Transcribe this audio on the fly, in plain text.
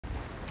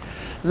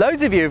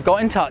Loads of you have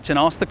got in touch and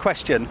asked the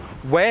question,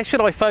 where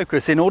should I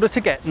focus in order to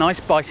get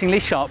nice bitingly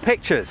sharp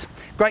pictures?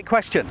 Great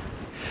question.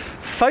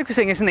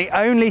 Focusing isn't the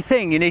only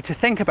thing you need to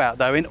think about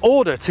though in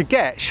order to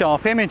get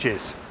sharp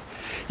images.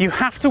 You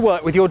have to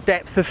work with your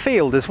depth of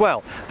field as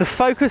well. The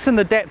focus and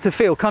the depth of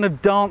field kind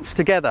of dance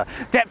together.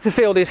 Depth of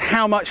field is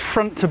how much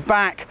front to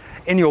back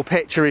in your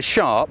picture is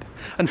sharp,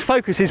 and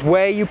focus is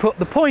where you put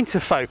the point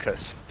of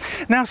focus.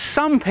 Now,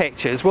 some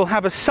pictures will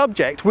have a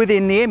subject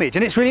within the image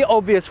and it's really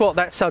obvious what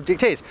that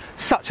subject is,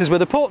 such as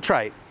with a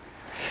portrait.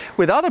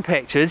 With other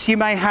pictures you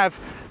may have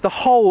the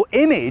whole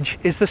image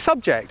is the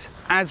subject,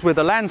 as with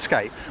a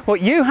landscape.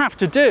 What you have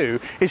to do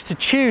is to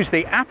choose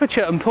the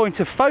aperture and point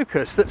of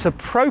focus that's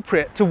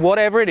appropriate to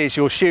whatever it is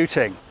you're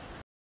shooting.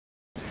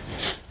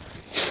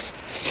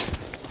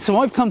 So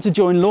I've come to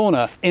join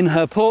Lorna in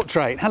her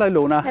portrait. Hello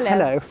Lorna. Hello.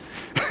 Hello.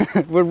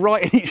 We're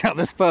right in each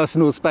other's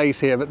personal space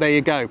here, but there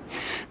you go.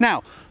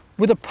 Now,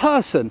 with a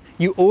person,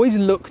 you always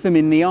look them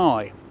in the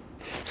eye.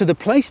 So the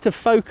place to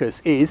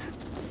focus is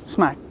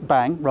smack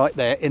bang right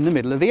there in the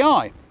middle of the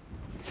eye.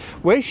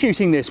 We're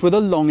shooting this with a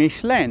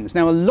longish lens.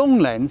 Now, a long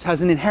lens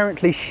has an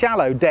inherently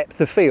shallow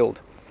depth of field.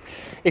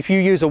 If you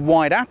use a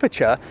wide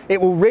aperture, it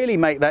will really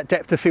make that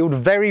depth of field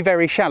very,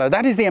 very shallow.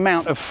 That is the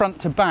amount of front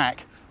to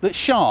back that's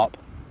sharp.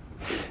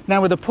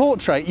 Now, with a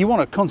portrait, you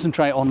want to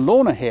concentrate on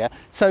Lorna here.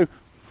 So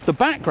the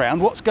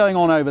background, what's going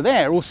on over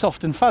there, all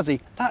soft and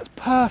fuzzy, that's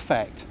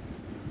perfect.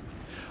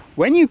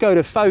 When you go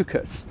to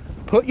focus,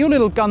 put your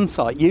little gun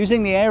sight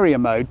using the area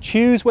mode,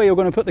 choose where you're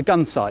going to put the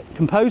gun sight,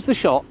 compose the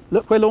shot,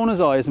 look where Lorna's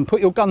eye is and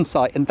put your gun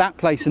sight in that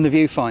place in the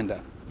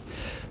viewfinder.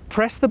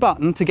 Press the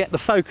button to get the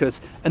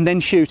focus and then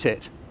shoot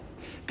it.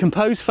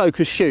 Compose,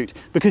 focus, shoot,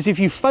 because if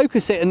you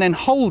focus it and then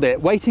hold it,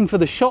 waiting for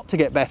the shot to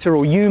get better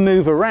or you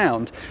move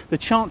around, the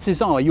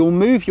chances are you'll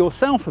move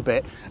yourself a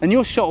bit and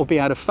your shot will be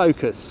out of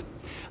focus.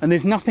 And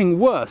there's nothing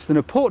worse than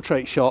a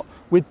portrait shot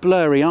with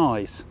blurry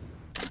eyes.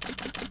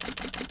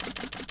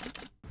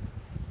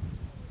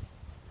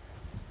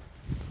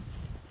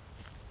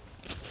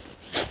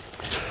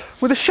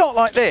 With a shot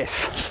like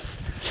this,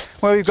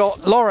 where we've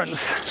got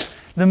Lawrence,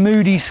 the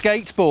moody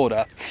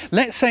skateboarder,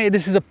 let's say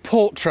this is a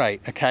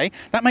portrait, okay?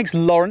 That makes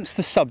Lawrence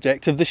the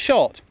subject of the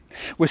shot.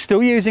 We're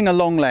still using a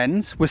long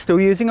lens, we're still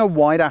using a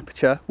wide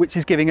aperture, which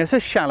is giving us a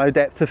shallow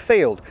depth of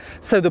field.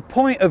 So the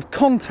point of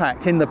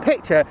contact in the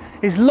picture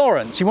is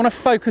Lawrence. You want to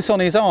focus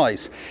on his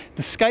eyes.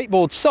 The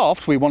skateboard's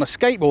soft, we want a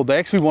skateboard there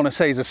because we want to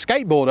say he's a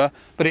skateboarder,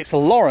 but it's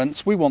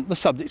Lawrence we want the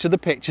subject of the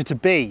picture to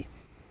be.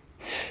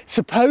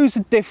 Suppose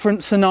a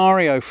different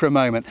scenario for a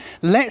moment.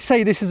 Let's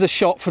say this is a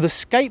shot for the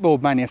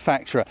skateboard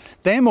manufacturer.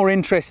 They're more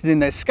interested in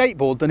their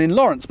skateboard than in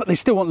Lawrence, but they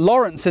still want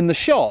Lawrence in the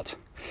shot.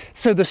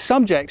 So the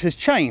subject has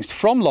changed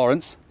from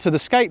Lawrence to the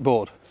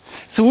skateboard.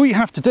 So all you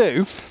have to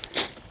do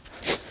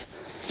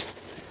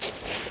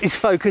is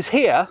focus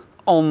here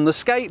on the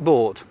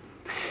skateboard.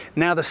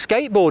 Now the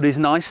skateboard is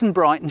nice and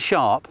bright and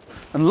sharp,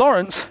 and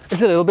Lawrence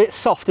is a little bit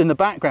soft in the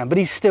background, but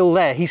he's still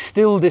there, he's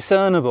still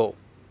discernible.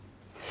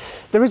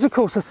 There is of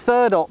course a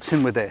third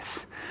option with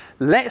this.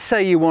 Let's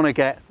say you want to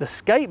get the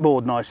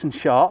skateboard nice and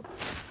sharp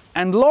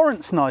and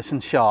Lawrence nice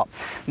and sharp.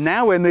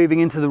 Now we're moving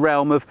into the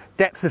realm of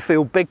depth of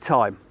field big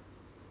time.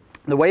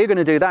 The way you're going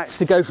to do that is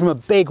to go from a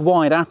big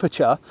wide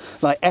aperture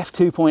like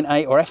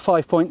f2.8 or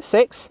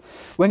f5.6.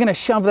 We're going to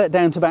shove that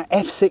down to about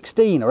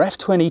f16 or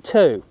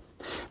f22.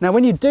 Now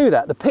when you do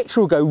that, the picture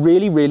will go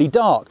really, really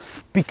dark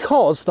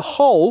because the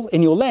hole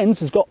in your lens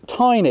has got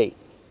tiny.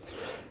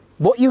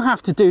 What you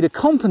have to do to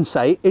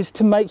compensate is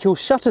to make your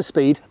shutter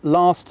speed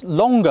last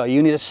longer.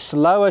 You need a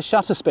slower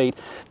shutter speed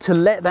to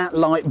let that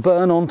light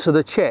burn onto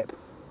the chip.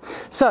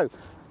 So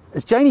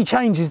as Janie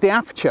changes the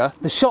aperture,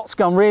 the shot's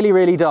gone really,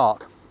 really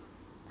dark.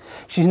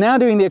 She's now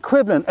doing the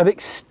equivalent of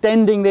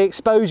extending the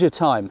exposure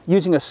time,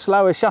 using a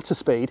slower shutter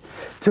speed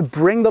to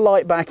bring the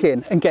light back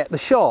in and get the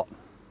shot.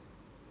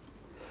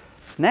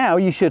 Now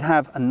you should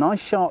have a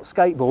nice sharp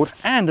skateboard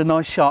and a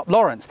nice sharp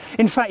Lawrence.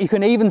 In fact, you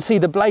can even see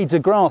the blades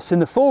of grass in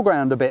the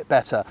foreground a bit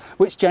better,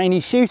 which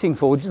Janie's shooting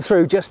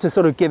through just to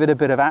sort of give it a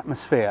bit of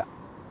atmosphere.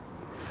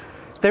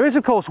 There is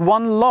of course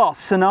one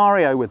last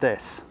scenario with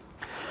this,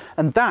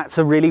 and that's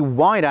a really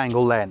wide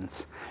angle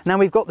lens. Now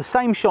we've got the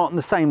same shot in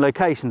the same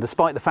location,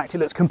 despite the fact it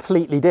looks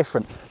completely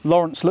different.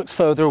 Lawrence looks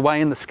further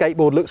away and the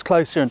skateboard looks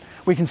closer, and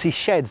we can see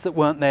sheds that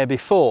weren't there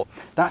before.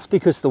 That's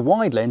because the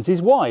wide lens is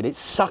wide. It's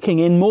sucking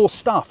in more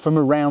stuff from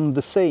around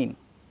the scene.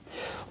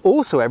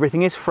 Also,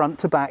 everything is front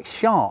to back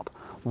sharp.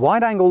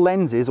 Wide angle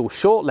lenses, or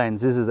short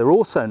lenses as they're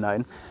also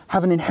known,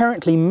 have an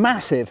inherently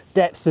massive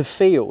depth of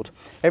field.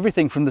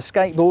 Everything from the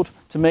skateboard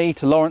to me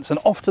to Lawrence and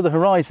off to the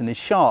horizon is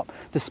sharp,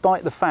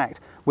 despite the fact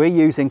we're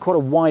using quite a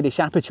wideish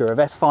aperture of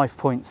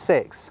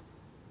f5.6.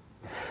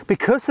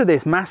 Because of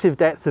this massive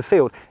depth of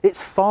field,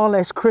 it's far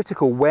less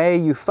critical where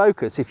you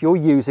focus if you're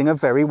using a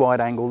very wide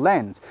angle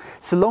lens.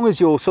 So long as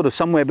you're sort of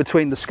somewhere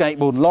between the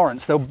skateboard and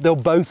Lawrence, they'll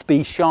both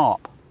be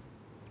sharp.